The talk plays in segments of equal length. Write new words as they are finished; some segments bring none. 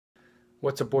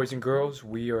What's up, boys and girls?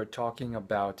 We are talking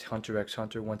about Hunter x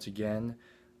Hunter once again.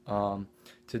 Um,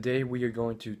 Today, we are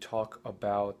going to talk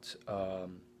about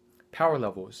power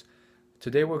levels.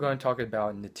 Today, we're going to talk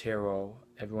about Netero.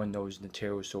 Everyone knows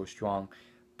Netero is so strong,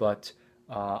 but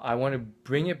I want to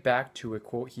bring it back to a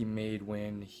quote he made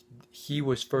when he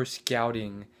was first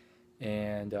scouting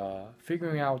and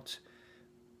figuring out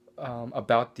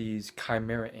about these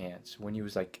chimera ants when he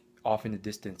was like off in the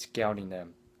distance scouting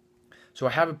them. So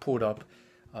I have it pulled up.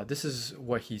 This is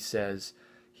what he says.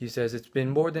 He says, "It's been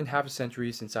more than half a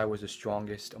century since I was the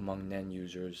strongest among Nen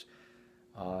users.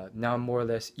 Now I'm more or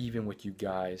less even with you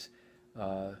guys."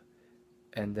 Uh,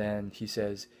 and then he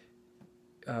says,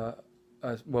 uh,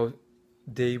 well,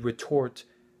 they retort,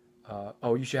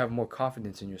 "Oh, you should have more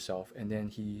confidence in yourself." And then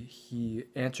he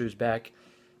answers back,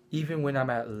 "Even when I'm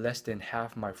at less than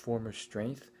half my former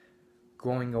strength,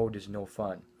 growing old is no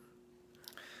fun."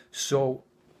 So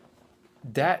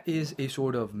that is a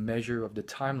sort of measure of the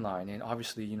timeline, and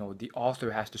obviously, the author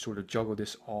has to sort of juggle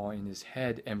this all in his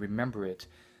head and remember it.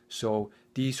 So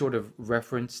these sort of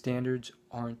reference standards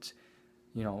aren't,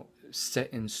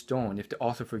 set in stone. If the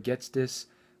author forgets this,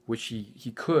 which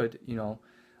he could,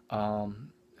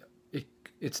 um, it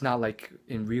it's not like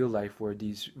in real life where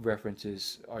these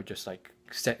references are just like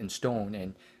set in stone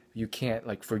and you can't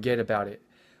like forget about it.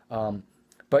 Um,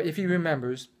 but if he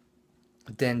remembers,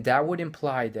 then that would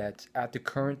imply that at the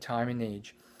current time and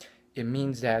age, it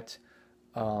means that,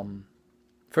 um,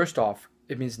 first off,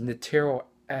 it means Netero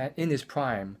in his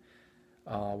prime,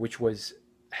 which was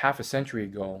half a century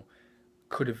ago,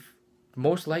 could have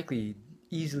most likely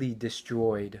easily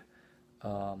destroyed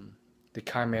um, the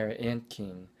Chimera Ant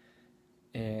King.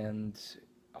 And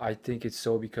I think it's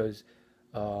so because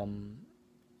um,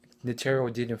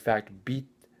 Netero did in fact beat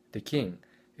the king.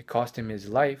 It cost him his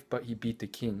life, but he beat the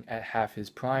king at half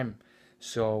his prime.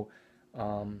 So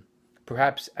um,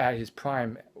 perhaps at his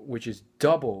prime, which is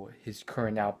double his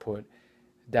current output,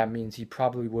 that means he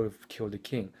probably would have killed the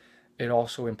king. It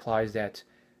also implies that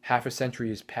half a century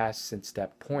has passed since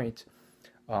that point,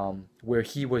 where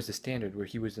he was the standard, where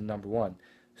he was the number one.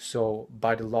 So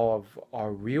by the law of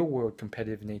our real world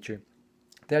competitive nature,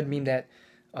 that'd mean that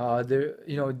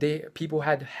they people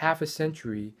had half a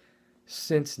century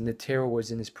since Netero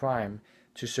was in his prime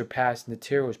to surpass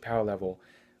Netero's power level,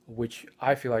 which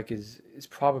I feel like is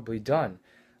probably done.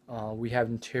 We have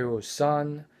Netero's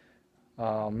son,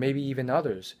 maybe even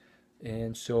others,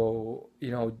 and so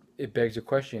it begs the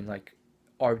question like,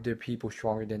 are there people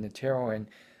stronger than Netero? And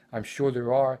I'm sure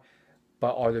there are,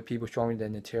 but are there people stronger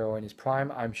than Netero in his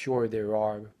prime? I'm sure there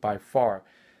are by far.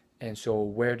 And so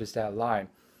where does that lie?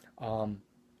 Um,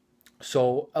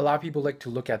 so a lot of people like to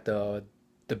look at the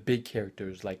big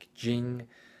characters like Jing,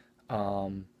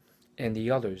 um, and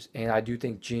the others, and I do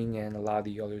think Jing and a lot of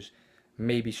the others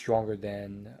may be stronger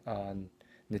than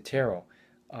Netero.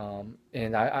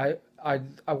 And I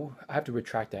have to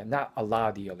retract that. Not a lot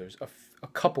of the others, a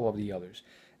couple of the others.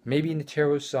 Maybe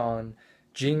Netero's son,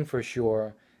 Jing for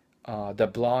sure, the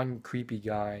blonde creepy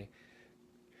guy.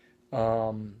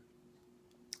 Um,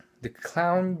 the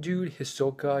clown dude,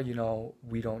 Hisoka,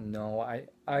 we don't know.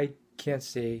 I can't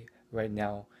say right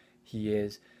now he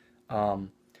is.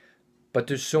 Um, but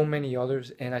there's so many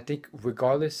others, and I think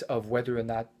regardless of whether or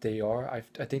not they are, I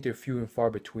think they're few and far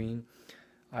between.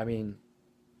 I mean,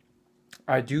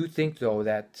 I do think though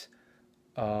that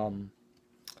um,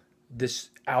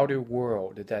 this outer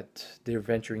world that they're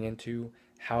venturing into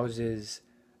houses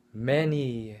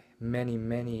many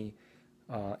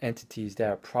entities that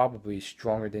are probably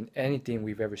stronger than anything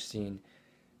we've ever seen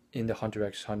in the Hunter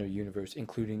x Hunter universe,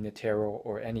 including Netero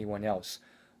or anyone else,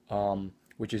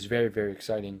 which is very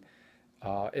exciting.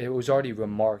 It was already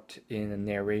remarked in a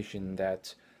narration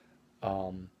that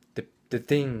the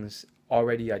things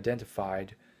already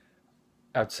identified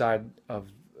outside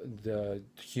of the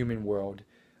human world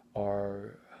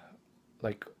are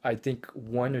like I think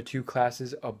one or two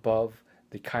classes above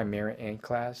the Chimera Ant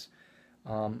class.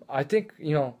 I think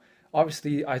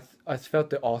obviously I felt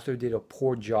the author did a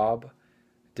poor job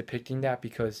depicting that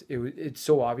because it's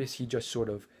so obvious he just sort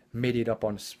of made it up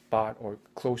on the spot or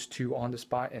close to on the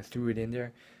spot and threw it in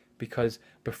there because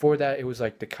before that it was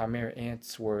like the chimera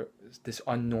ants were this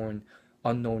unknown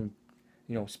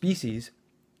species.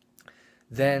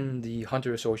 Then the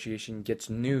hunter association gets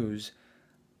news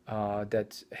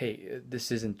that hey,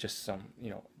 this isn't just some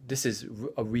this is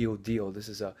a real deal, this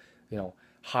is a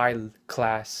high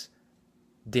class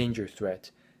danger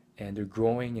threat, and they're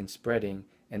growing and spreading,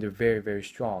 and they're very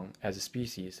strong as a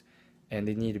species, and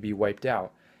they need to be wiped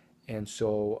out. And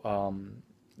so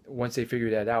once they figure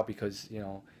that out, because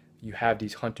you have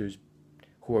these hunters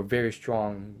who are very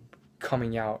strong,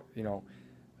 coming out, you know,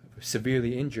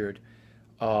 severely injured,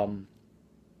 um,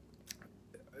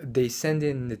 they send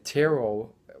in Netero,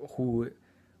 who,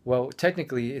 well,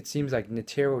 technically it seems like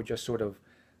Netero just sort of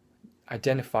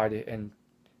identified it and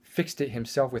fixed it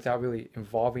himself without really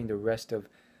involving the rest of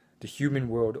the human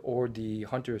world or the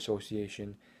Hunter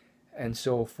Association. And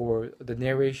so for the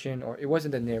narration, or it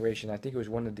wasn't the narration, I think it was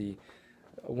one of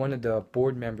the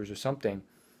board members or something,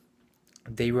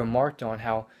 they remarked on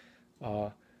how uh,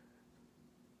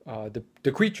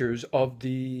 the creatures of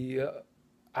the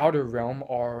outer realm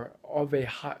are of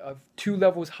 2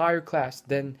 levels higher class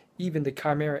than even the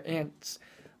chimera ants.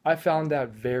 I found that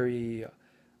very,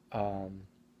 um,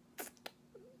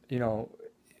 you know,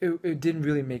 it didn't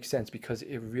really make sense because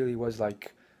it really was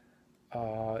like,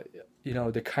 uh, you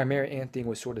know, the chimera ant thing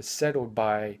was sort of settled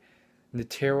by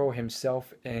Netero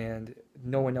himself, and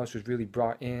no one else was really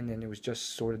brought in, and it was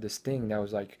just sort of this thing that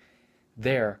was like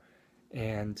there,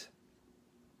 and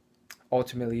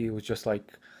ultimately it was just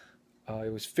like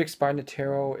it was fixed by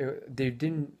Netero. They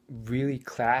didn't really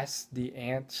class the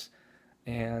ants,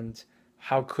 and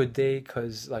how could they?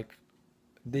 Because like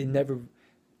they never,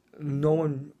 no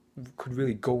one could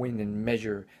really go in and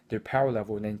measure their power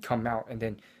level and then come out and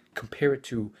then compare it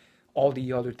to all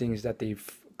the other things that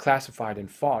they've classified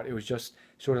and fought. It was just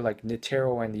sort of like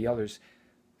Netero and the others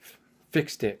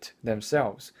fixed it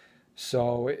themselves.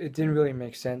 So it didn't really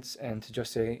make sense, and to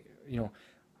just say, you know,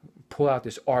 pull out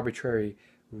this arbitrary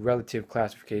relative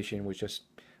classification was just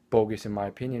bogus in my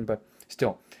opinion. But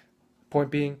still,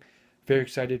 point being, very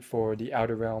excited for the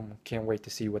Outer Realm. Can't wait to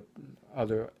see what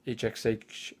other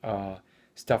HXH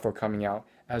stuff are coming out.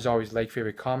 As always, like,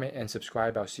 favorite, comment, and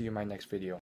subscribe. I'll see you in my next video.